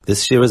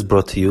This year is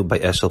brought to you by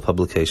Eshel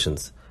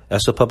Publications.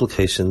 Eshel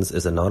Publications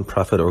is a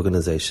non-profit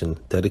organization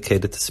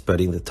dedicated to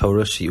spreading the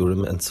Torah,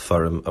 Shiurim, and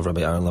Sefarim of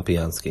Rabbi Aaron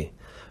Lapiansky.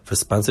 For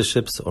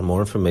sponsorships or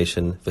more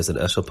information, visit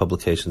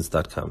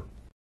eshelpublications.com.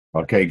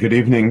 Okay, good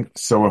evening.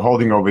 So we're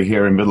holding over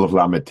here in the middle of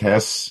Lamed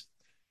Tes,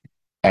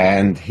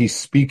 and he's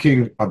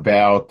speaking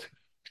about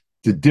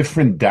the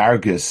different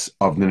dargis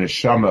of the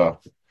neshama,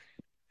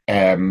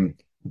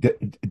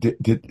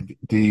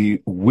 the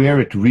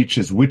where it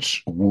reaches,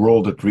 which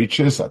world it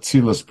reaches,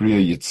 Atzilus, Bria,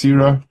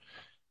 Yetzira,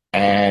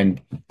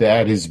 and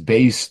that is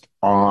based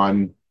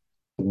on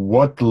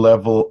what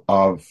level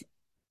of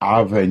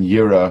Ava and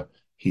Yira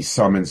he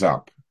summons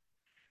up.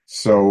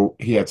 So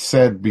he had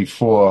said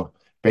before,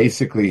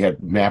 basically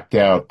had mapped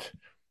out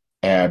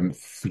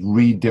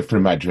three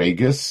different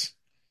madregas.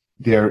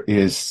 There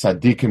is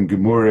tzaddikim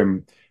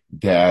gemurim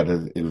that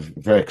are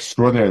very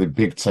extraordinarily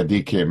big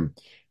tzaddikim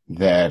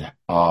that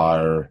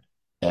are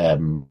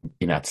in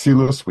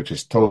Atzilus, which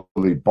is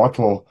totally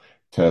bottle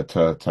to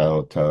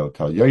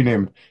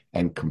yonim,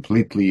 and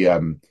completely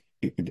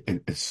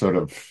it sort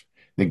of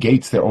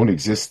negates their own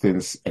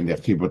existence and their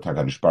chibur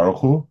HaKadosh Baruch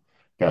Hu.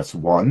 That's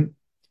one.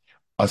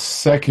 A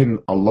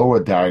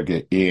lower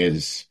darga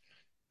is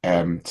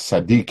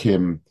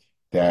tzaddikim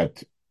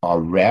that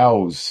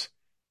arouse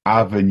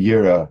Av and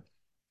Yira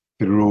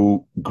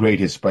through great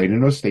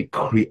hisbaininus. They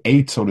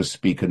create, so to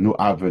speak, a new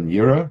Av and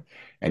Yira,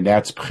 and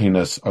that's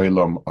Pchinas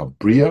Olam of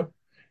Bria.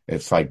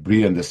 It's like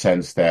Bria in the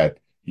sense that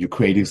you're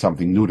creating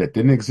something new that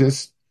didn't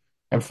exist.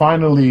 And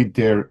finally,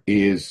 there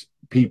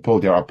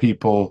are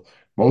people,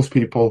 most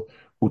people,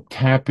 who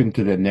tap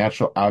into the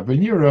natural Av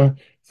and Yira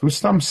through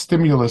some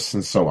stimulus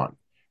and so on.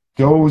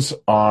 Those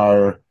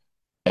are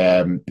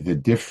the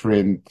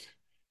different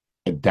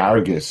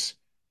dargis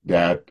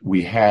that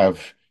we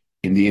have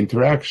in the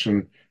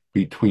interaction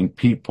between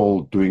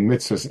people doing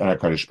mitzvahs and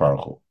HaKadosh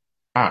Baruch Hu.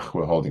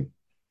 We're holding.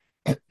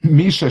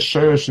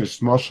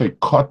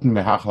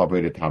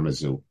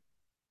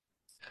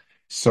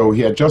 So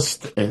he had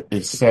just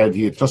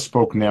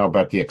spoken now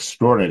about the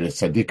extraordinary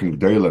tzaddikim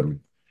gdolim,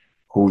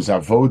 whose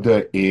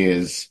avoda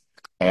is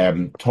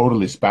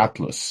totally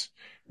spatless,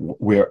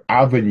 where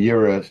Av and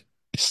Yira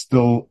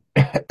still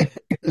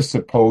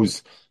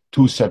suppose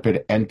two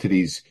separate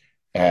entities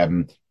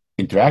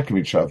interact with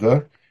each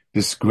other.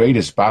 This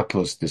greatest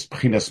battles, this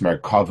Pchinas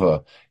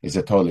Merkava, is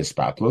a total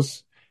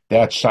battles.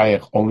 That's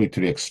shaykh only to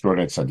the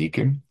extraordinary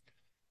tzaddikim.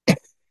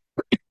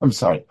 I'm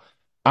sorry.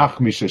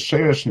 Someone who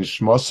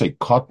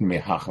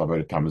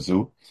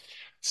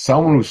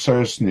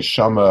serves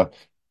neshama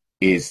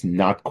is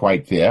not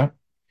quite there.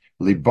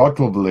 He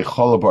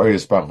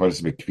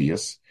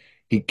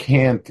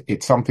can't,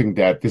 it's something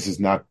that this is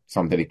not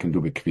something that he can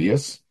do with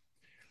kviyas.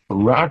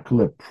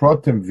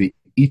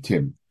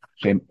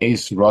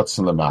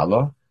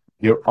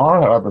 There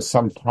are, however,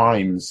 some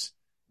times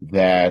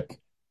that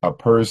a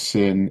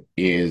person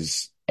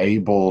is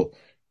able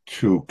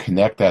to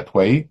connect that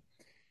way.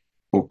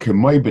 So the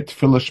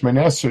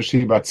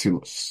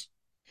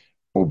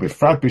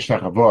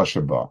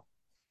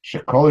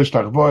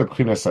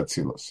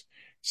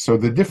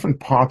different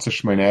parts of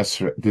Shemona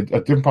Esrei, the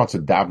different parts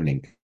of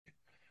davening,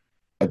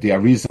 the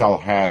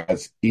Arizal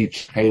has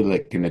each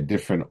chelik in a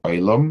different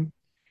olam,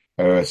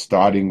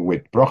 starting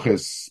with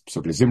brachas,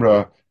 Psukei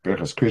Zimra,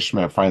 brachas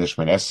Krishma, and finally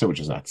Shemona Esrei,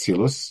 which is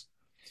Atzilus.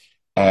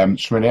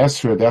 Shemona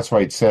Esrei, that's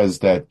why it says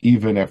that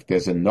even if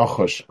there's a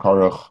nochosh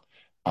korach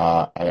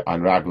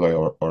on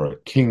Ragloi or a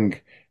king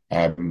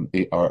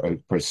or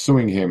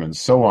pursuing him and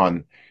so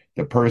on,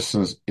 the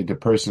person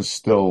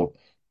still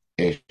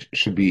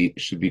should be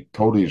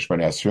totally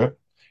Shemona Esrei.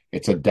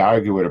 It's a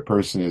darga where the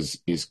person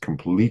is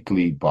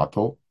completely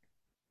bottled.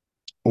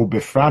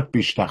 Ubefrat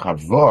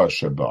bishtachavo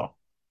sheba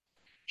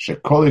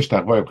shekol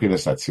ishtachavo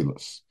b'chinas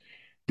atzilus.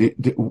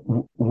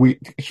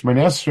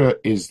 Shemona Esrei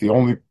is the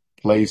only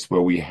place where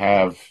we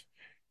have,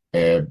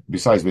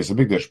 besides Beis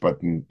Hamikdash,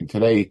 but in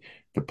today,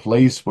 the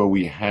place where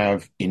we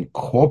have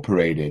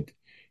incorporated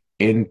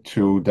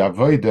into the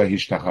avoda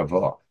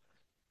hishtachavo.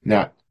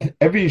 Now,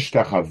 every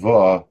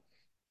hishtachavo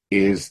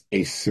is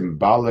a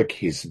symbolic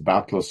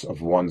hisbatlos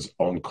of one's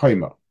own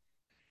koima.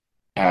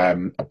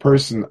 A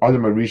person,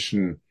 Adam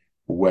Arishon,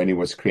 when he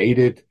was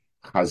created,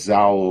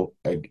 Chazal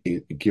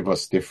give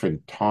us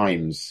different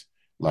times,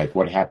 like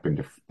what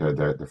happened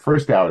the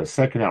first hour, the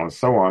second hour, and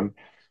so on.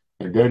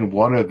 And then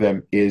one of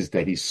them is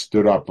that he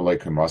stood up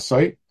like a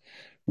Masai.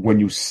 When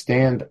you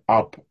stand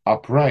up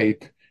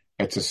upright,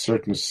 it's a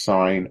certain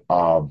sign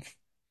of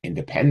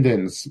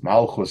independence,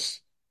 malchus,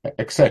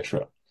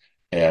 etc.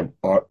 The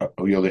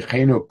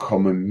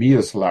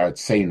koimimias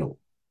la'artzenu.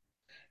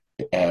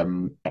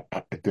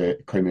 The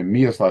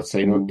koimimias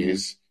la'artzenu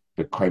is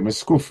the koimas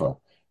skufa.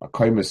 A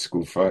koimas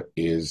skufa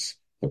is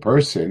the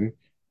person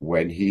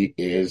when he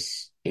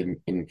is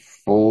in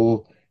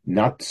full,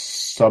 not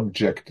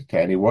subject to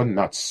anyone,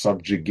 not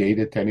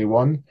subjugated to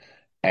anyone,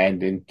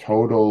 and in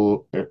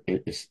total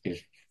is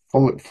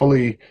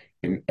fully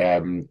in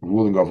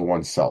ruling over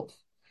oneself.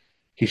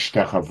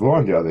 Hishtachavo,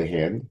 on the other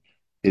hand,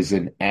 is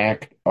an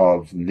act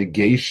of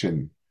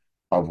negation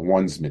of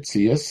one's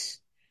metzias,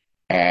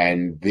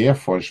 And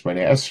therefore,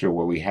 Shemone Esrei,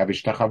 where we have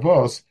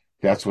Ishtachavos,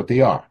 that's what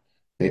they are.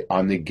 They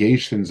are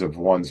negations of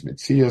one's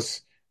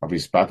Mitzias, of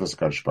Ispatas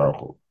Kadosh Baruch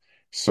Hu.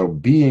 So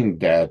being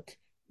that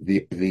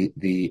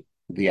the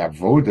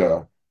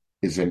avoda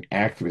is an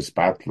act of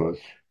Ispatlus,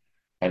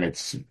 and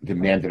it's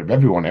demanded of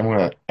everyone.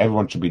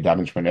 Everyone should be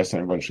daven Shemone Esrei,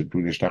 everyone should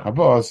do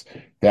Ishtachavos.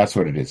 That's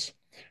what it is.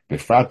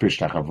 Befrat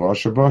b'Ishtachavos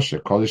shebo,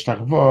 shekol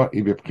Ishtachavos,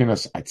 i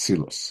b'pchinas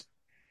Atzilus.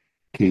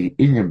 Ki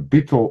ingem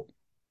bittul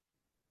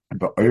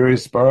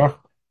ba'oris barach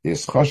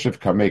is choshev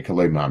kamei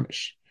kalei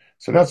mamish.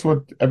 So that's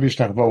what every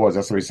Ishtachavos was.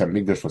 That's why he said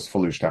Migdash was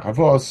full of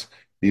Ishtachavos.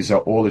 These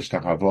are all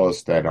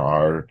Ishtachavos that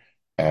are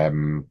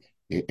an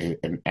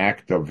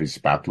act of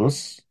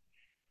Ispatlus.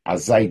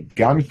 Azai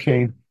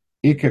gamkein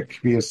ika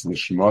kvias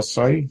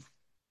nishmosai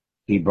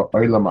hi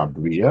ba'olam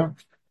abriya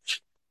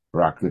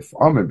rak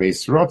lif'am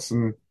beis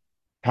rotzen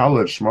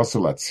halad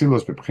shmosel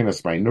atzilus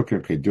b'pchinas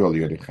ma'inukim kedual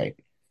yodichay.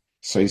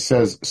 So he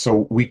says,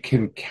 so we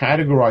can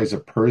categorize a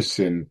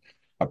person's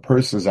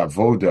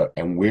avoda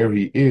and where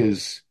he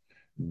is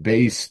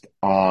based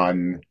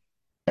on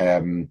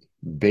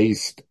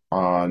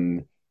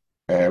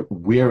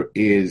where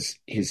is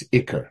his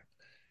ikar.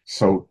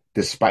 So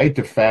despite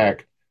the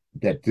fact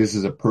that this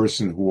is a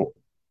person who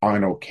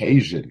on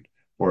occasion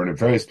or in a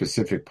very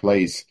specific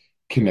place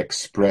can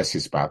express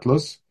his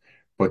battles,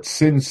 but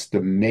since the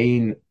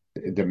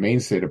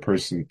mainstay of the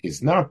person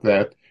is not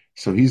that,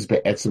 so he's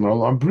be'etzem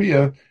olam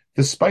bria,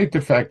 despite the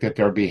fact that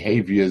there are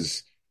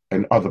behaviors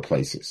in other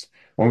places.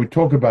 When we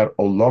talk about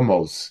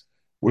olamos,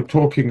 we're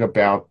talking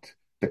about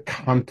the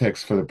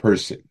context for the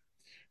person.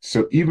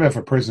 So even if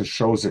a person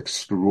shows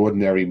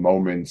extraordinary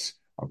moments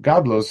of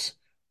gadlus,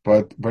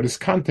 but his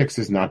context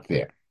is not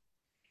there.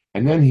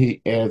 And then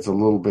he adds a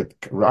little bit,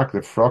 rak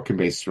lefrokim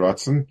beis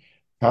rotzen,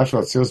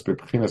 tashvat sils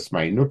bepchinas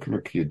ma'inuk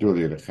k'yadul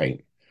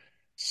yedchein.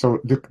 So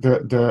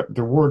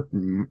the word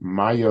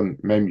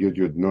mayon mem yud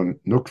yud nun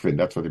nukvin,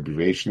 that's what the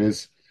abbreviation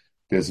is.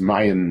 There's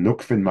mayon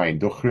nukvin, mayon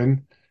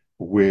duchrin,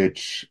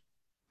 which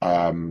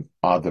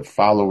are the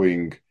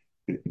following.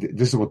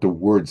 This is what the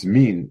words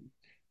mean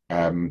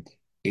in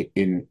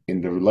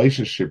the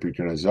relationship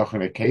between a zachar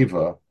and a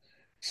keva.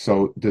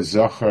 So the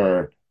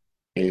zachar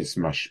is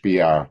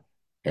mashpia,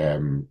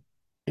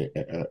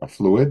 a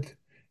fluid,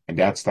 and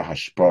that's the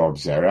hashpah of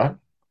zera.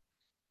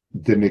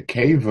 The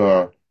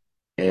nekeva,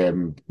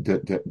 the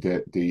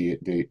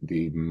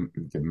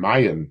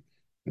mayan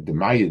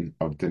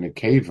of the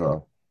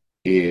nekeva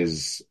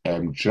is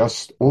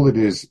just all it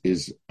is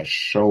a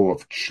show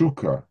of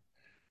tshuka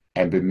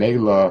and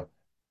b'meila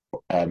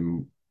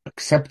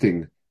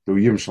accepting the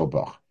yim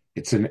shalbach.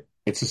 It's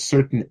a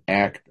certain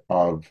act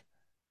of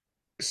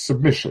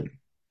submission.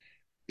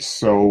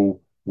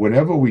 So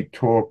whenever we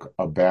talk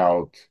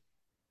about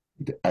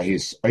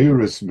his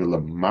iris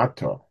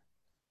milamata,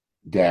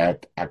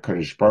 that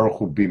HaKadosh Baruch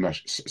Hu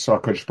so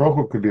HaKadosh Baruch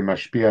Hu could be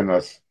mashpia on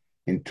us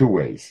in two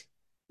ways.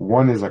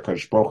 One is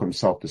HaKadosh Baruch Hu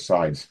himself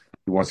decides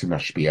he wants to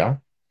mashpia,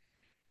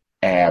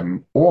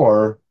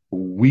 or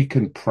we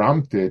can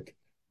prompt it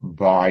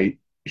by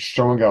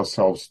showing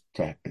ourselves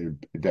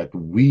that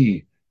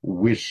we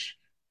wish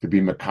to be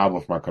makabel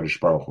of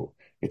HaKadosh Baruch Hu.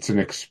 It's an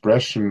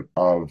expression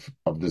of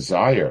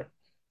desire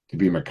to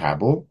be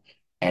makabel,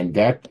 and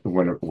that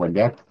when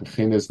that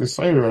chin is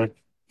desire,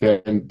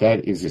 then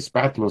that is his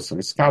patlos and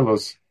his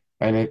kalos,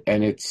 and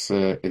it's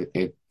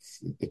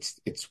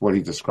what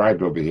he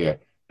described over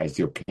here as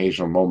the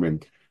occasional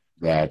moment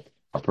that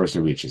a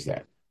person reaches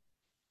that.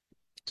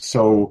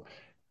 So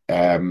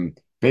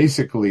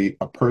basically,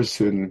 a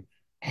person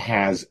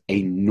has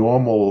a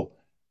normal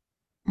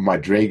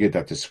madrega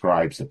that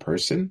describes the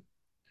person,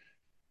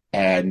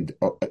 and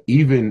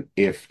even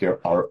if there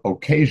are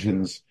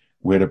occasions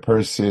where the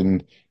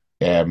person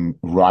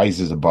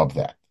rises above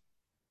that.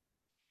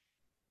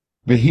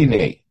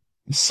 V'hinei,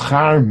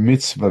 schar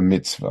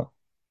mitzvah,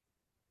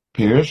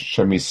 pirish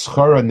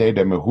shemischara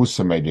neda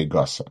mehusa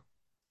medigasa.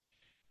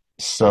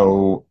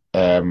 So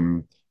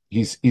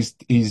he's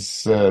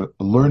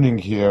learning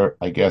here,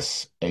 I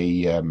guess,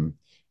 a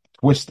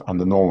twist on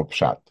the normal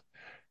pshat.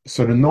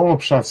 So the normal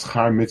pshat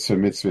schar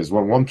mitzvah is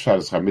one pshat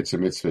is schar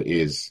mitzvah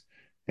is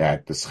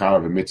that the schar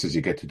of a mitzvah is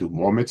you get to do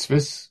more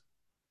mitzvahs.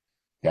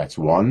 That's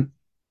one.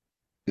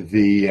 That's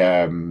the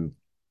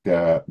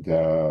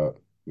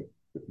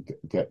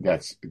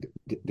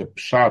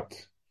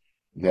pshat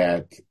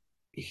that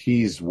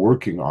he's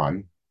working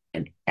on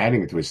and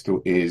adding it to his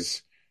too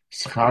is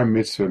schar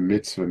mitzvah.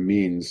 Mitzvah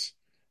means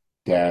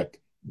that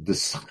the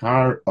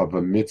schar of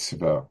a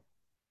mitzvah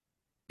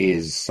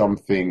is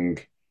something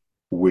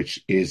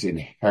which is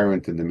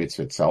inherent in the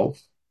mitzvah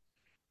itself.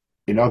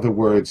 In other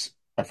words,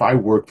 if I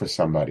work for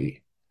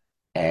somebody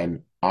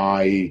and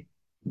I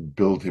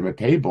build him a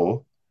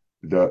table,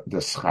 the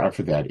schar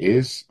for that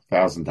is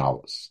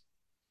 $1,000.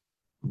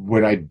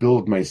 When I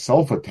build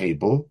myself a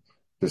table,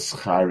 the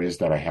schar is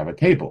that I have a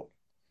table.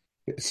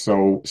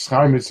 So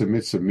schar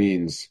mitzvah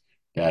means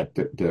that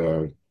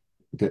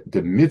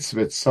the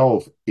mitzvah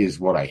itself is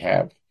what I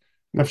have.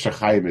 Nefesh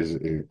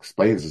HaChaim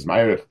explains as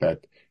Meirich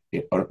that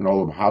in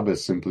Olam Haba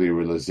is simply a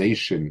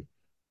realization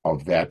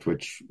of that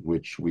which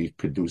we've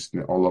produced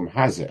in Olam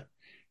Hazeh.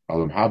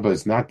 Olam Haba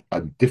is not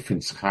a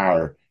different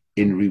schar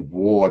in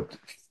reward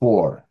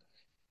for.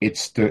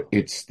 It's the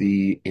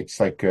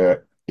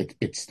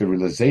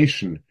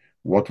realization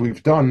what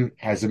we've done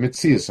has a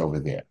mitzias over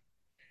there.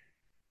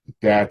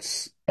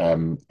 That's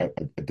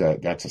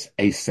that's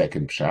a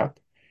second shot.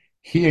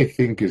 He, I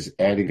think, is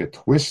adding a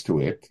twist to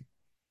it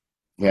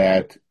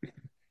that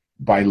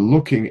by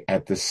looking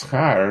at the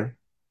schar,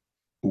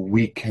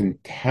 we can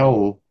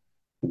tell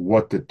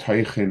what the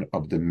teichin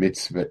of the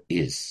mitzvah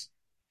is.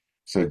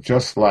 So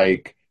just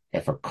like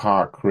if a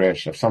car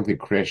crashed, if something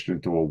crashed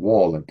into a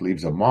wall and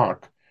leaves a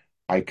mark,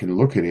 I can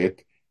look at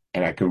it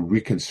and I can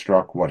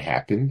reconstruct what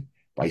happened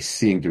by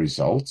seeing the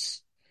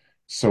results.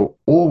 So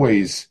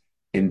always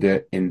in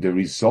the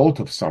result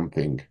of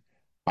something,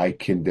 I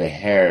can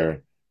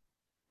deher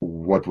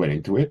what went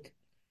into it.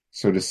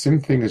 So the same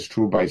thing is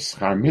true by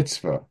schar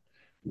mitzvah.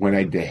 When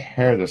I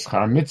deher the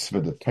schar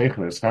mitzvah, the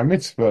teichel of the schar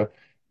mitzvah,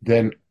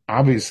 then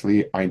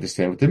obviously I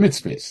understand what the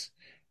mitzvah is.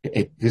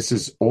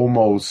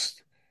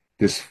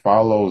 This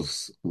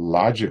follows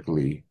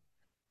logically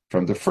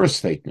from the first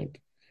statement.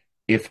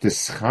 If the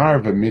schar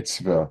of a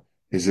mitzvah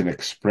is an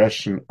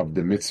expression of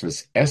the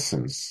mitzvah's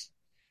essence,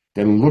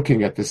 then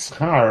looking at the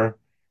schar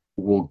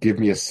will give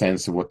me a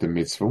sense of what the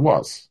mitzvah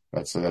was.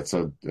 That's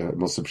a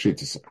Muslim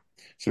Shitisa.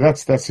 So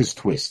that's his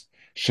twist.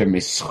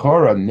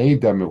 Shemischora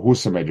neida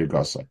mehusa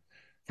medrigasa.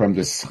 From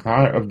the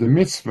schar of the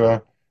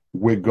mitzvah,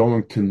 we're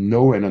going to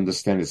know and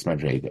understand its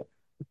madrega.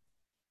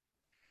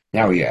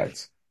 Now he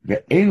adds,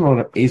 the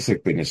Elon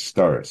Asik ben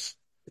Historis,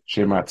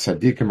 Shema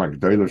Tzadikim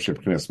Agdoilim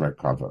Shepkines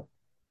Merkava.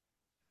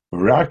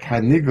 Rak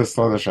Haniglas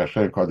Loda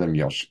Shachel Kodem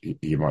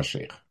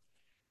Yimashech.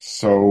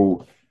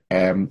 So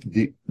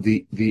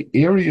the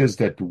areas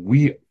that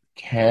we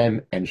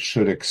can and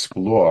should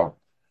explore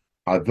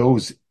are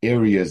those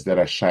areas that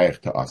are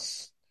shaykh to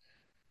us.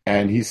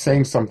 And he's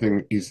saying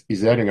something,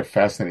 he's adding a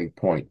fascinating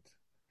point.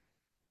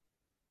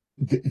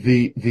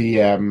 The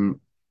Enla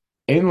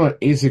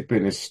Ezik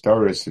ben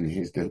Historis in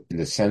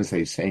the sense that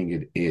he's saying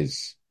it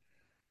is,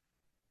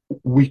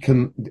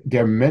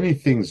 there are many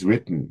things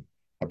written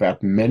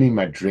about many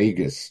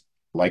madregas,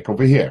 like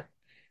over here.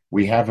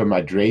 We have a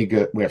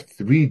madrega, we have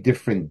 3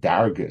 different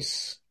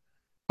dargas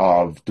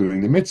of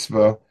doing the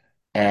mitzvah,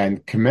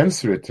 and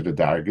commensurate to the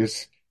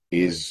dargas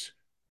is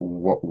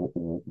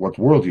what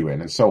world you're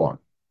in, and so on.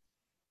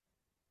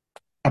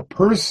 A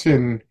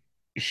person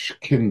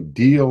can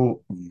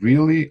deal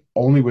really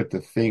only with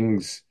the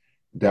things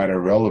that are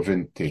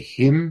relevant to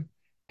him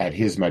at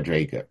his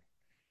madrega.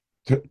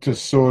 To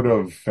sort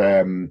of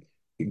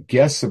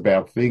guess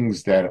about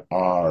things that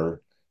are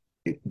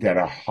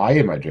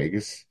higher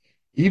madregas,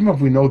 even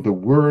if we know the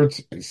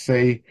words and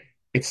say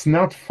it's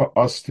not for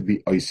us to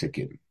be Isaac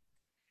in.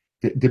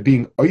 The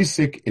being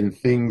Isaac in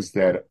things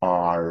that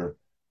are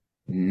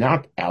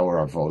not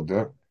our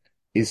avoda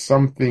is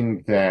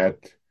something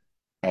that's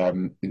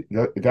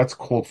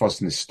called for us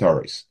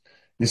nistoris.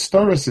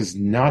 Nistoris is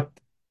not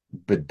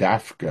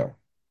bedafka,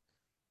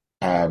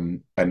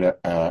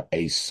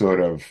 a sort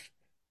of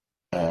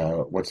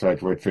what's the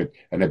right word for it?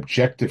 An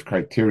objective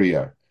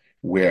criteria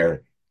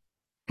where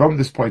from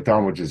this point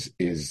onwards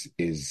is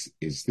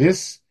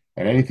this,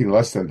 and anything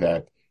less than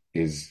that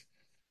is.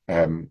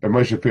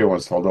 Moshe Pir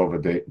once told over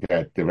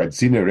that the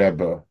Radziner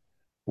Rebbe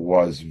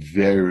was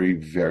very,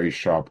 very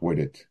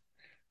sharp-witted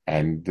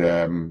and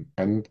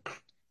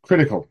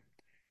critical.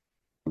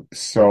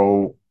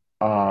 So,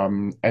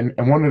 and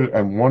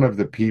one of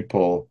the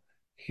people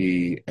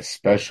he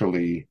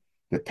especially,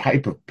 the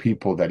type of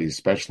people that he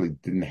especially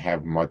didn't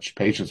have much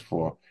patience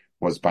for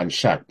was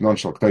Banshak, non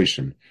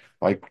Shalkdoshim,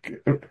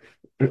 like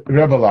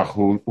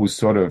Rebelach, who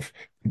sort of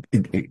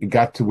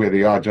got to where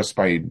they are just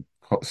by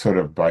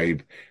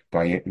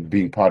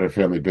being part of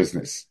family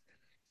business.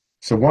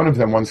 So one of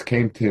them once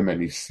came to him and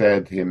he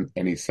said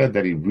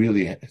that he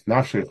really is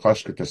not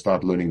chashka to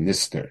start learning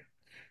Nister.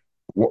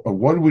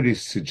 What would he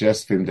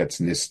suggest to him that's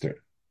Nister?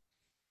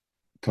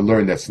 To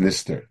learn that's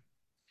Nister.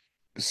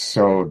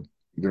 So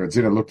the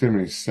Radzina looked at him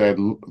and he said,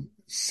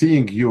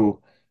 seeing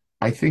you,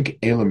 I think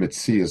Elam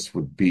Metzias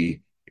would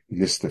be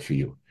Nister for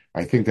you.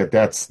 I think that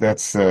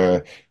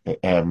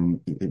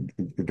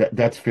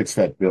fits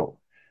that bill.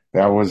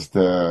 That was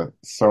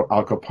so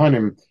Al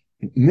Kapanim,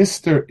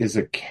 Nister is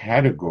a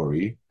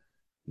category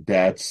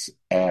that's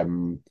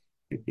to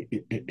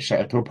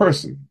a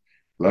person.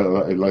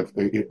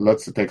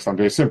 Let's take something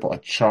very simple. A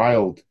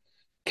child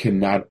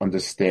cannot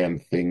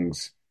understand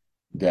things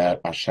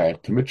that are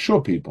shaykh to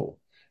mature people,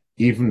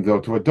 even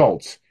though to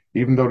adults.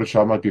 Even though the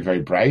child might be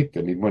very bright,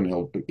 and even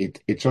when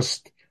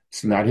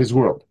it's not his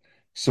world.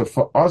 So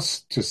for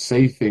us to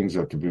say things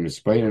or to be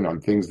misplaining on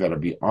things that are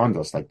beyond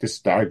us, like this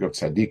darg of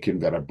tzaddikim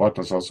that are bought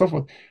us and so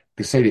forth, we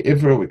can say the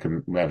Ivra,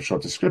 we have a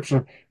short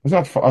description. It's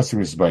not for us to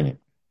misplaining.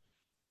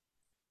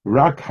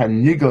 Rak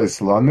hanigel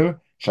islanu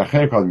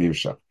shacher kol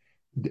mimshach.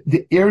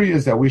 The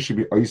areas that we should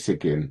be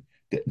oisik in,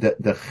 the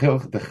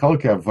chelke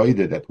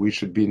avoda that we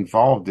should be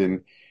involved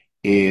in,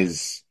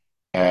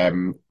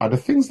 are the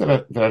things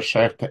that are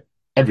shaykh to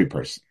every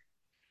person.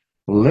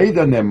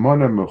 Leida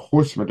nemona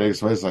mechus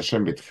medeis vayz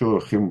Hashem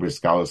betchilu chim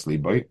b'skalas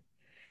liboy.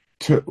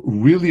 To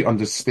really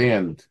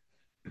understand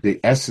the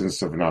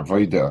essence of an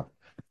avodah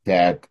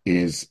that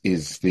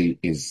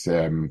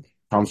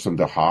comes from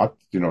the heart,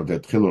 the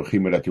tchilu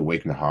chima that you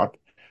wake in the heart.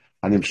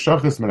 And im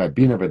shachas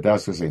menabina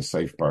v'das in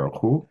Seif Baruch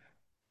Hu,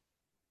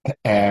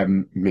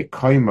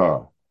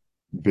 mekaima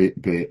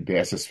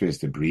be'esesfis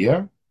de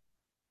bria.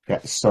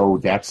 So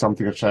that's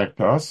something that shaykh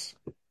to us.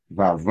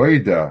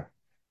 V'avodah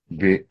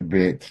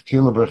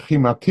be'tchilu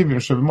v'chima tivim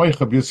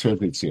shev'moicha b'yisrael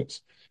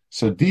b'tzias.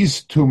 So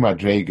these two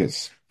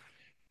madregas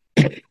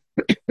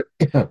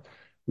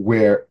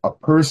where a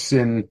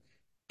person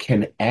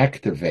can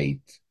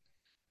activate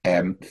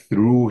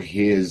through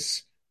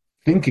his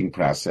thinking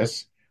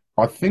process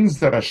are things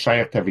that are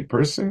shaykh to every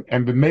person,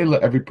 and b'meila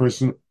every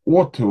person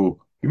ought to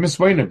be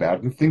miswain about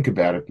it and think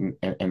about it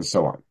and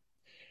so on.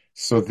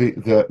 So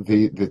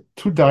the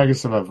two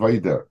dagas of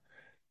avodah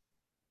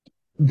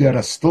that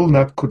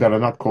are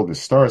not called the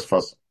stars for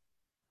us,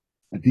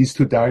 these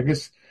two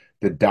dagas,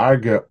 the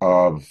darga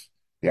of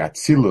the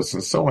atzilus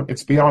and so on,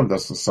 it's beyond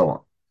us and so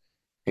on.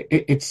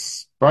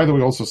 It's, by the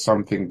way, also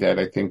something that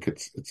I think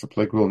it's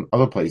applicable in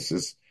other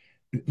places.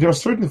 There are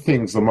certain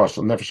things, the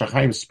Mashal Nefesh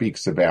HaChaim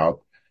speaks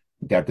about,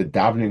 that the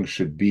davening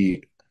should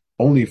be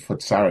only for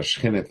tzara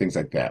shchina, things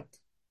like that.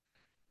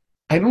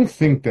 I don't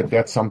think that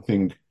that's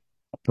something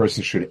a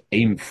person should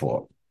aim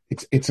for.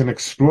 It's an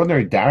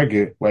extraordinary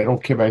darga where I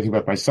don't care anything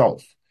about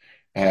myself.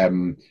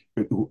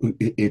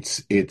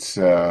 It's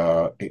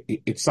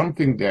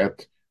something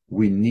that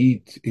we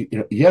need.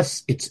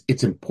 Yes,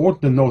 it's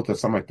important to note that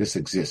something like this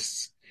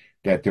exists.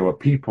 That there were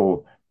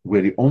people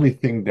where the only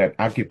thing that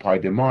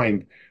occupied their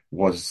mind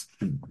was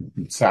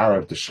tzara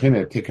of the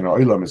shchina, taking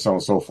oilam, and so on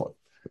and so forth.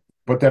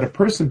 But that a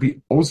person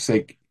be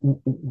osek,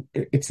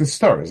 it's in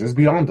stars, it's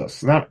beyond us,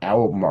 it's not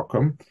our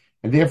makom,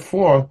 and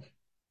therefore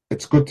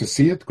it's good to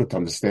see it, good to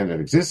understand that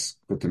it exists,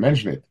 good to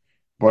mention it,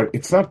 but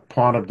it's not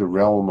part of the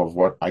realm of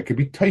what I could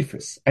be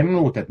typhus. I don't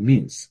know what that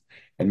means.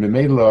 And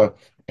Memela,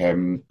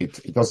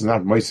 it does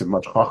not make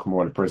much chachma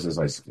when a person is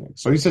isolated.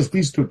 So he says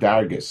these two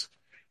dargis,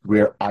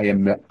 where I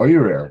am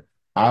me'orer,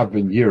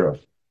 avin yira,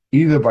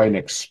 either by an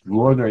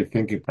extraordinary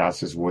thinking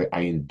process where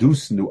I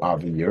induce new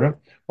avin yira,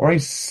 or I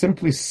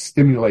simply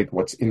stimulate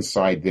what's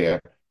inside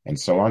there, and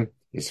so on,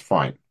 is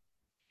fine.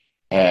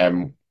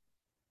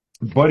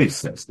 But he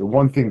says, the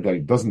one thing that he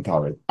doesn't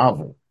tolerate,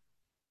 avil,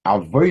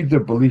 avoida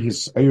b'li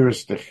his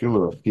eiris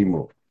techilur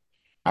timu,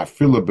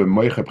 afilu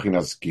b'moicha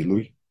b'chinas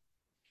gilui.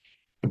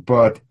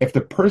 But if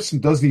the person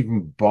doesn't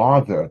even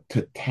bother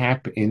to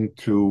tap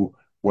into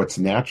what's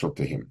natural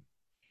to him,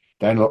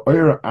 then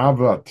l'oira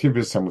ava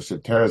tivis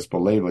hamuseteres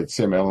b'leiv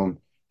leitzim elam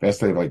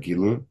v'esleiv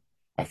gilu,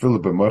 afilu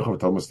b'moicha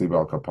v'tomus liv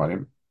al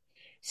kapanim.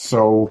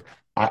 So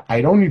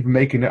I don't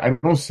even I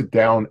don't sit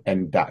down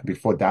and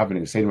before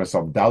davening say to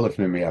myself, Dalif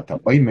Mimiyata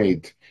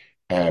Oimed,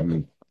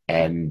 and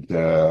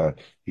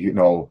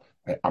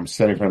I'm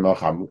standing for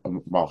Malcham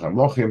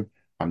Lochim,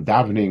 I'm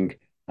davening,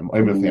 I'm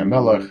Oimed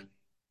Melech,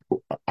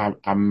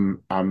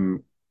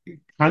 I'm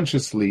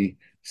consciously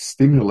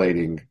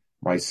stimulating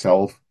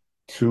myself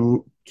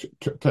to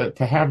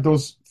have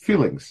those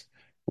feelings,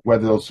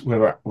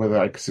 whether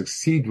I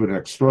succeed with an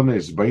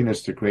extraordinary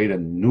zbainus to create a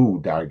new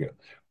darga.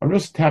 I'm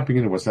just tapping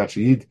into what's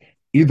actually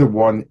either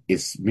one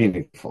is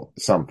meaningful,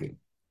 something.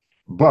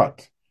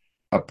 But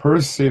a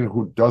person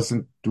who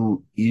doesn't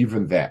do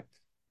even that,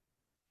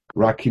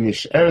 so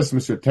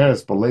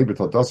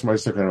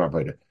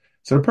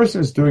the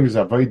person is doing his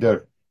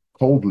avodah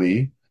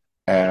coldly,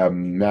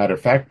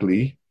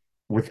 matter-of-factly,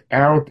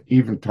 without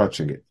even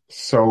touching it.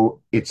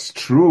 So it's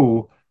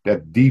true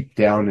that deep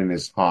down in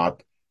his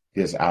heart,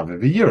 there's Ava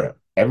V'yira.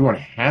 Everyone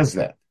has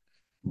that.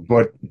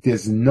 But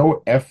there's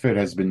no effort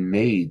has been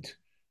made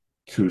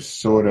to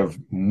sort of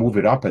move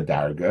it up a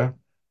darga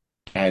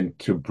and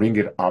to bring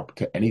it up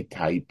to any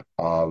type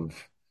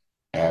of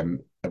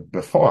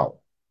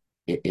befall.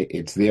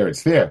 It's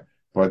there,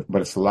 but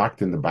it's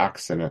locked in the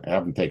box and I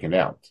haven't taken it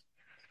out.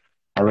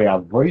 Are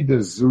avoida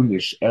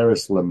zunish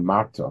eres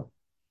lemata,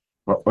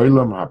 but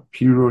oilam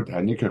hapirud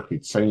hanika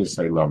chitzanis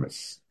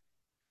ailamis.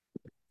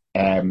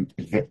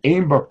 The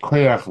aim of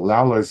koyach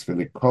lalas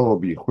v'nikolo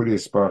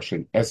b'yichudis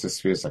barshin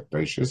esesfias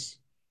akdoshis.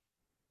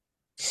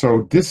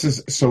 So this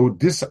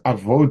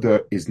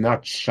avoda is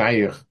not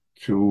shaykh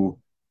to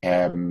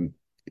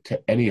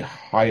any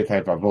higher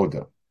type of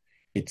avoda.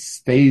 It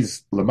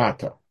stays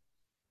lamata.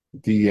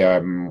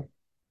 The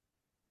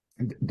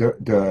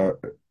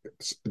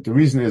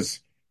reason is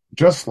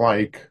just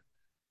like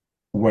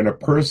when a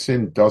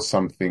person does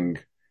something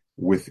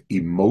with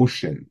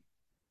emotion,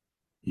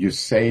 you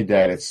say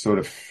that it's sort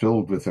of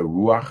filled with a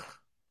ruach.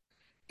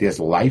 There's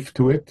life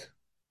to it.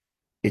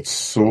 It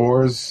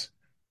soars.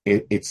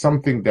 It's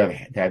something that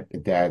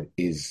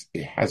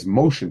it has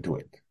motion to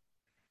it.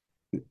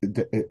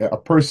 A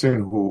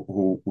person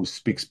who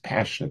speaks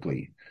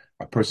passionately,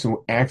 a person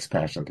who acts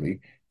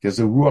passionately, there's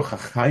a ruach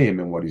hachayim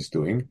in what he's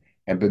doing,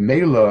 and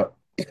b'meila,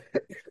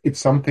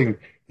 it's something.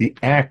 The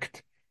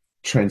act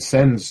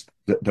transcends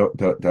the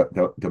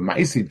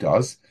ma'is he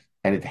does,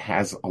 and it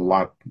has a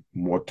lot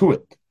more to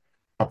it.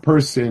 A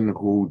person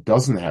who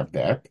doesn't have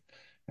that,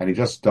 and he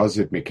just does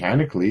it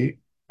mechanically,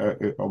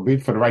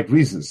 albeit for the right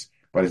reasons,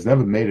 but has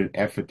never made an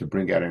effort to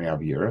bring out any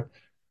Avira,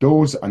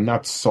 those are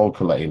not Sol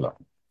Kalaila.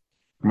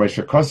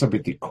 Mashakasa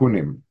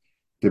Bitikunim,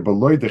 the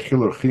Beloy the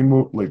Chilur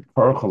Chimu, like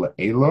Parchala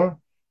Ela,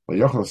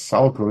 Yochel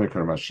Sal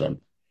Kalikar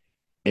Hashem.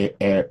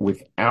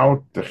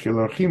 Without the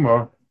Chilur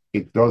Chima,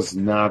 it does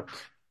not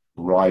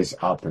rise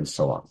up and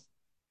so on.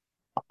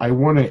 I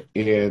want to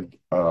add,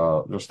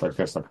 just like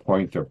that's a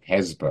point of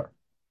Hezbollah,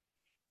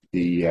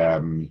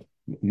 the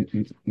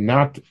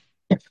not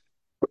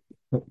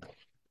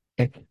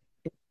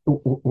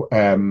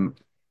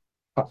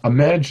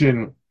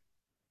imagine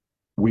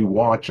we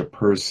watch a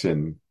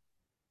person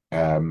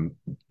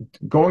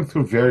going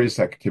through various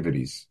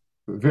activities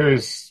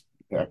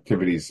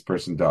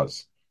person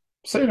does.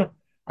 So,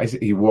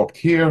 he walked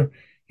here,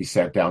 he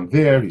sat down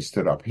there, he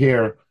stood up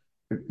here.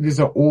 These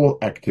are all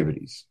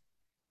activities.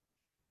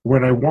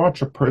 When I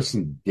watch a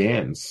person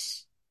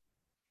dance,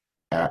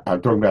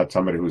 I'm talking about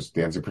somebody who's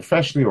dancing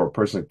professionally or a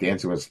person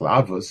dancing with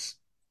slavas,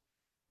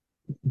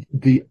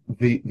 the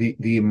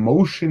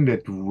emotion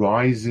that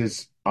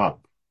rises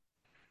up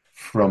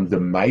from the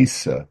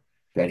Maisa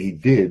that he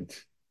did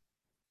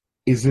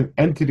is an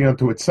entity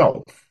unto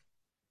itself.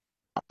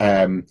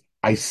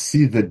 I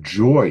see the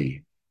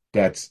joy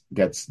it's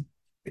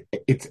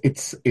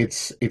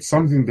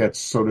something that's,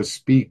 so to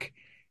speak,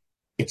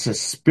 it's a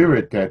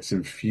spirit that's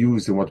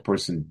infused in what the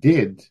person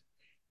did,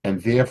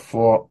 and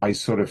therefore I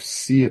sort of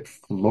see it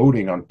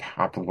floating on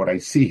top of what I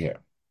see here.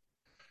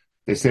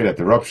 They say that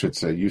the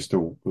Ropshitzer used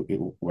to,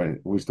 when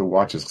we used to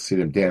watch us see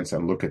them dance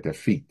and look at their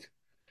feet,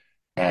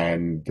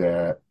 and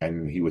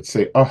he would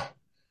say, "Oh,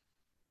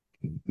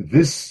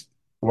 this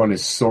one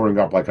is soaring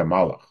up like a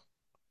malach.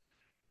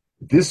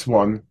 This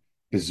one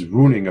is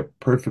ruining a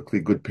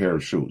perfectly good pair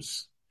of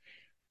shoes."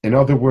 In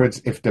other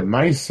words, if the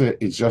Maisa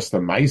is just a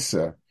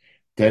Maisa,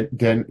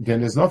 then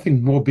there's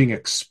nothing more being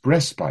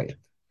expressed by it.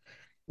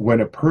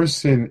 When a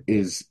person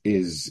is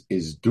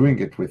doing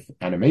it with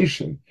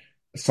animation,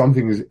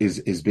 something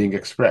is being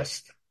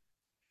expressed.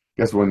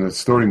 Guess when the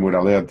story would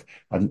allowed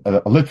a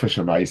Litvish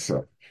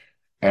Maisa.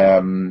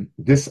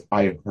 This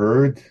I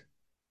heard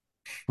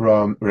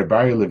from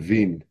Rabbi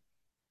Levine,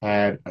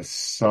 had a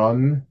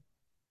son.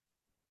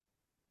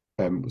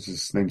 Was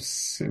his name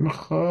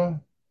Simcha?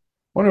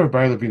 One of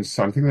Rabbi Levine's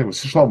son, I think it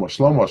was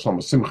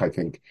Shlomo Simcha, I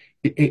think.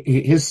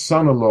 His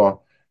son-in-law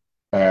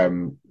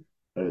was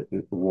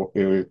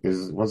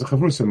a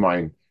chavrus of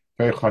mine,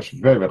 very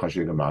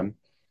chashiv man,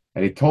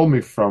 and he told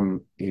me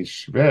from his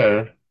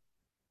shver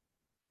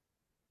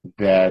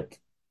that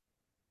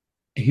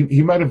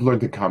he might have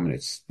learned the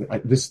Kamenitz.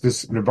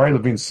 This Rabbi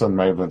Levine's son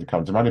might have learned the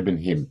Kamenitz. It might have been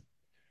him,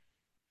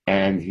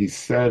 and he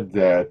said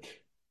that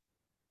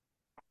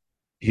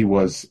he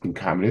was in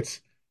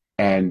Kamenitz,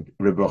 and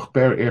Rebbe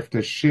Ochber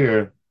after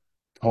Shir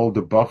told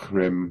the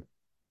Bachrim,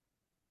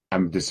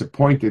 "I'm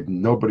disappointed,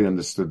 nobody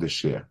understood the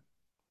Shir."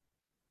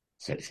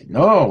 He said,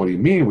 "No, what do you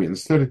mean? We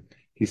understood it."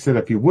 He said,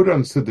 "If you would have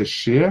understood the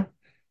Shir,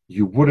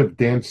 you would have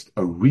danced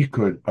a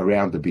rikud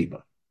around the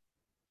bima."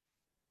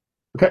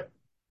 Okay.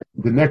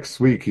 The next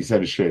week he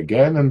said a Shir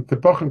again, and the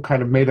Bachrim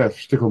kind of made a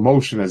shtickle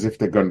motion as if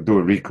they're going to do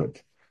a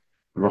rikud.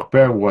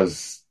 Rochber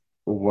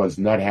was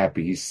not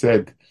happy. He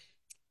said,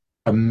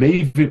 "A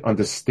maven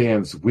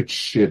understands which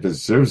shir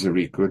deserves a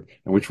rikud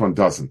and which one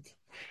doesn't."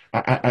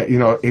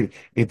 It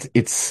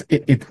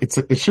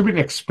should be an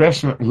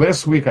expression.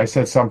 Last week I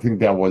said something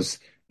that was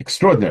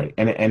extraordinary,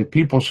 and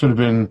people should have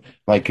been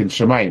like in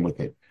Shemayim with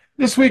it.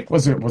 This week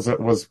was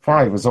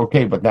fine, was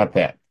okay, but not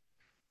that.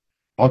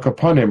 Al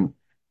Kapanim.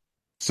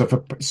 So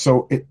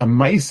a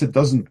Maisa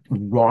doesn't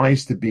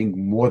rise to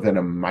being more than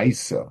a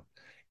Maisa.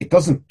 It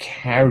doesn't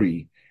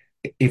carry.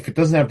 If it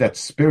doesn't have that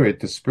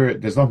spirit,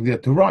 there's nothing there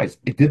to rise.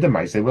 It did the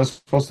Maisa it was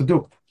supposed to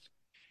do.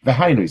 The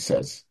Hainu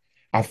says,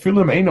 I'm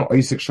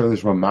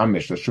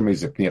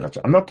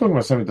not talking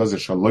about somebody who does a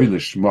shaloi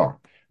lishma,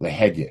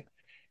 lehedye.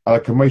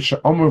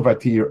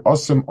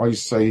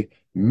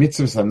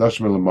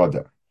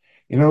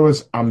 In other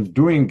words, I'm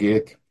doing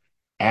it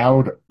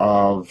out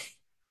of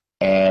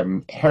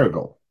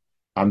hergel.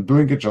 I'm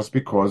doing it just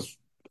because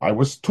I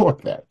was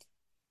taught that.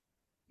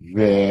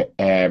 The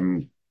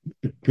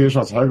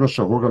Pirshas Hergel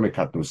Shahurga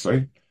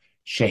Mekatnusay,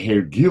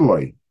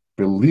 Shehergiloi,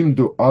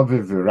 Belimdu Ave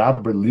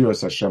Virabbe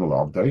Lios Hashem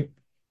Lavdai.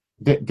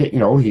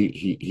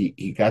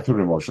 He got through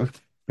the emotions.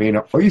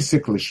 Beina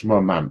Oisik Lishma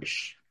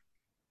Mamish.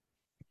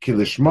 Ki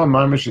Lishma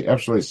Mamish,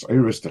 Efshal is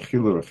Iris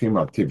Techilu Rechim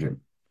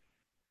Aktivim.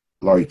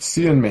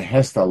 Loitzian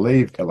Mehesta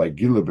Lev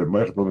Elagilu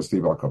Bemech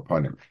Bumestiv Al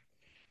Kapanim.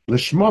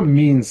 Lishma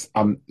means,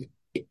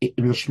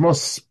 Lishma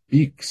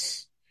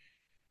speaks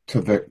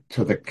to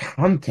the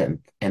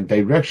content and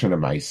direction of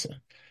Maisa.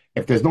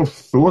 If there's no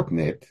thought in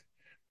it,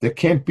 there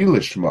can't be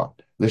Lishma.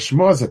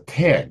 Lishma is a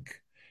tag.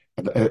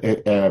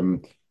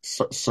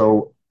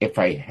 So if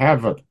I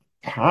have a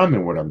time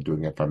in what I'm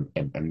doing, if I'm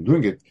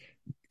doing it,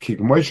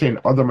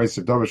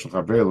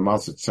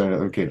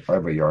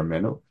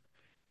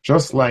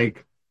 just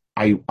like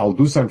I'll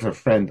do something for a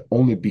friend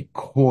only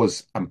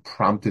because I'm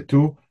prompted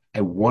to.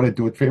 I want to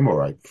do it for him,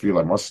 or I feel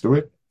I must do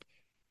it.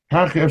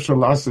 So when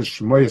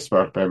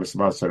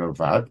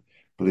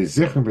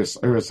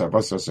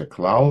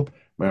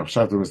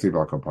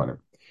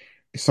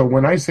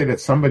I say that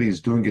somebody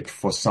is doing it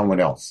for someone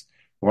else,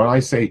 when I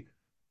say,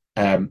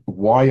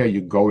 why are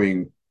you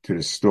going to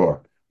the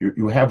store?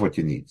 You have what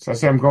you need. So I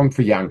say, I'm going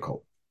for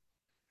Yankel.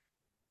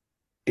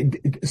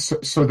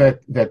 So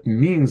that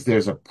means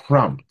there's a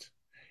prompt.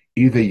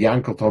 Either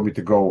Yankel told me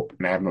to go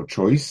and I have no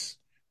choice,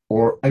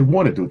 or I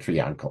want to do it for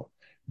Yankel.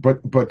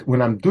 But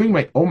when I'm doing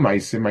my own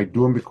meisim, I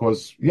do them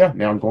because, yeah,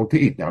 now I'm going to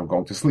eat, now I'm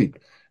going to sleep.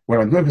 When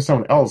I'm doing it for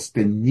someone else,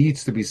 there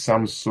needs to be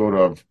some sort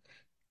of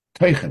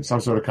teichen, some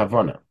sort of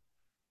kavana.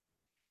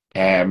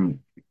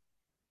 Um,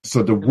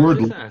 so the Can I word,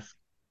 just ask,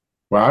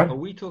 what? are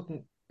we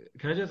talking?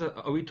 Can I just?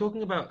 Are we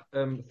talking about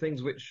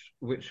things which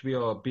we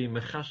are being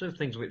mechashav,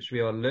 things which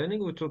we are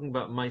learning? Or we're talking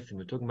about meisim.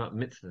 We're talking about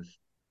mitzvahs.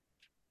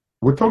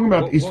 We're talking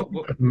about, he's What talking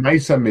what? about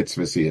Maisa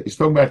mitzvahs here. He's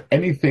talking about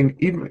anything,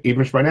 even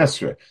Shemon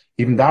Esrei,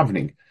 even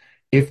davening.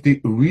 If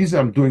the reason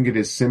I'm doing it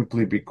is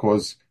simply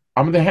because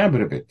I'm in the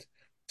habit of it.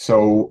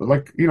 So,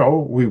 like, we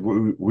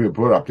were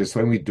brought up this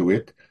way, we do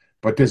it,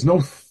 but there's no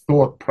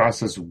thought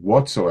process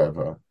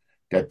whatsoever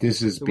that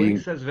this is So when he being,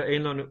 says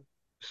ve'enon,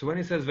 so when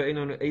he says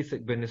ve'enon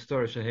esek ben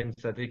nistor shehem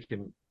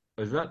tzadikim,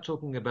 is that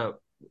talking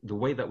about the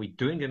way that we're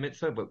doing a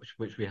mitzvah, but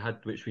which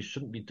we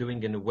shouldn't be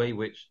doing in a way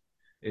which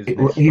is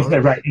he said,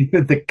 nistoris? right, he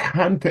said the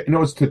content,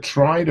 it's to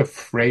try to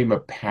frame a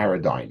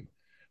paradigm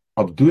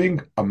of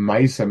doing a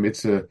Maisa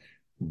Mitzvah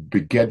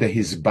begeda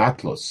his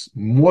battles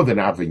more than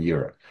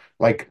Avinira.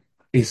 Like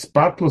his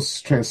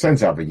battles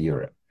transcends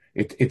Avinira.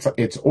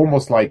 It's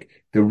almost like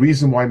the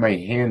reason why my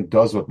hand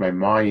does what my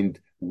mind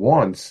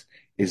wants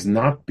is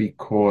not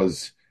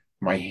because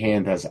my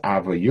hand has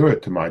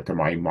Avinira to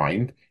my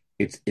mind.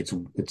 It's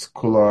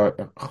kula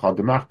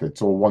chadamachta.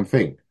 It's all one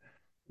thing.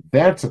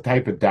 That's a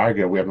type of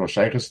darga we have no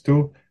shaykhs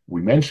to.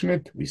 We mention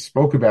it, we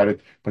spoke about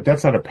it, but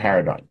that's not a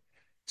paradigm.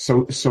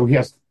 So he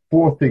has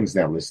four things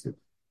now listed.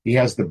 He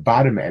has the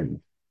bottom end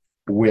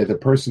where the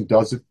person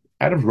does it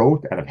out of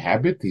rote, out of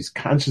habit. He's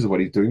conscious of what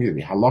he's doing.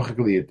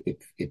 Halachically,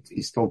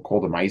 he's still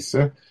called a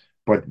maisa,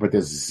 but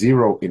there's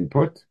zero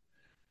input.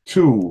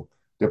 Two,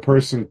 the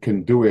person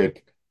can do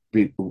it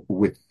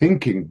with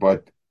thinking,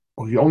 but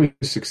he only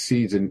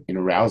succeeds in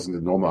arousing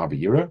the normal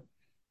aviyira.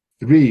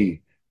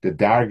 Three, the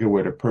darga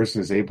where the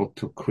person is able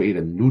to create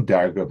a new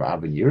darga of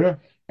aviyira.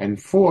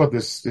 And four,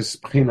 this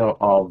pchina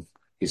of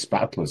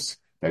hispatlus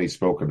that he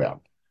spoke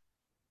about.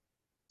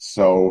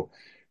 So,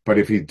 but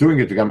if he's doing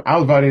it, gam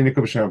alvari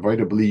nikum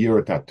shavoida bli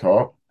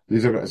yiratato.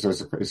 These are so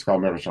it's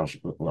called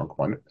merashon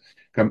one.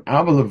 Gam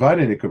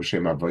alvari nikum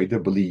shavoida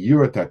bli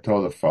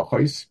yiratato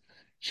lefachois.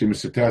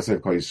 Shimsutas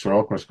kol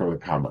Yisrael koskol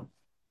lekaman.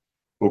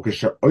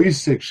 Ukesha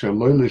oisik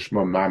shaloilish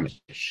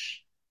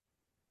mamamish.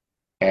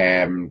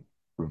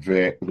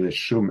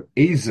 V'leshum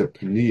eze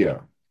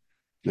pnia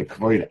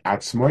lekvoid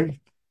atzmoy.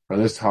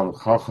 V'lis hal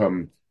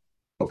chacham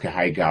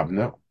okehai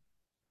gavna.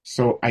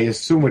 So I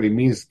assume what he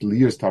means,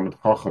 Lius Talmud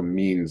Chacham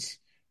means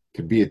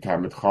to be a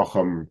Talmud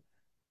Chacham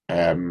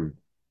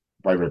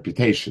by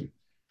reputation.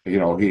 He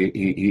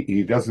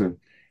doesn't.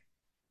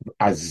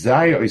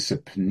 Azai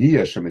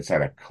oisepnia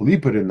shemitzara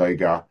klipa de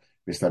noiga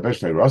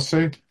mistabesh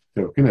neirose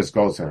the kinas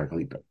goes a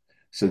klipa.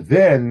 So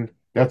then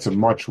that's a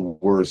much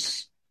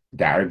worse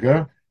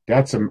darga.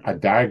 That's a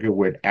darga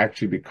where it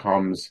actually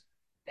becomes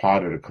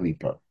part of the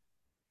klipa.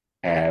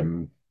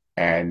 And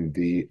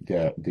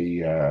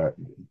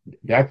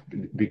that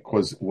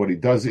because what he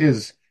does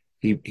is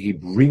he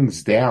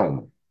brings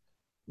down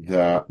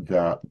the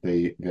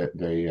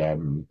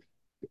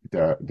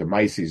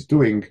mice he's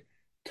doing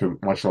to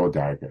much lower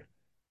darga.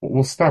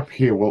 We'll stop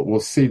here. We'll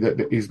see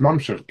that he's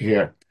mamshach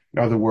here. In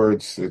other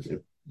words,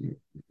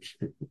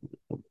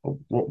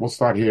 we'll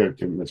start here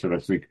to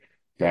next week.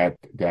 That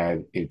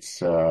it's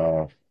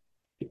the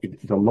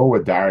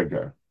lower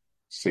darga.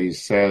 So he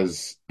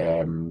says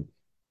the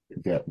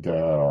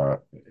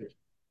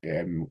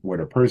when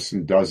a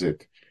person does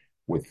it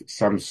with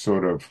some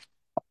sort of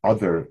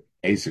other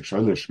asik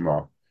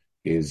shalishma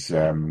is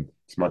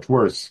it's much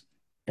worse,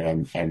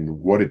 and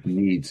what it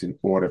needs in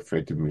order for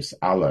it to be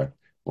misala.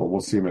 Well,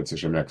 we'll see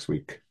Mitzvah next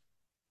week.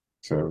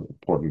 It's an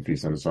important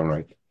piece on its own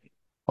right.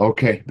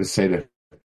 Okay, the Seder.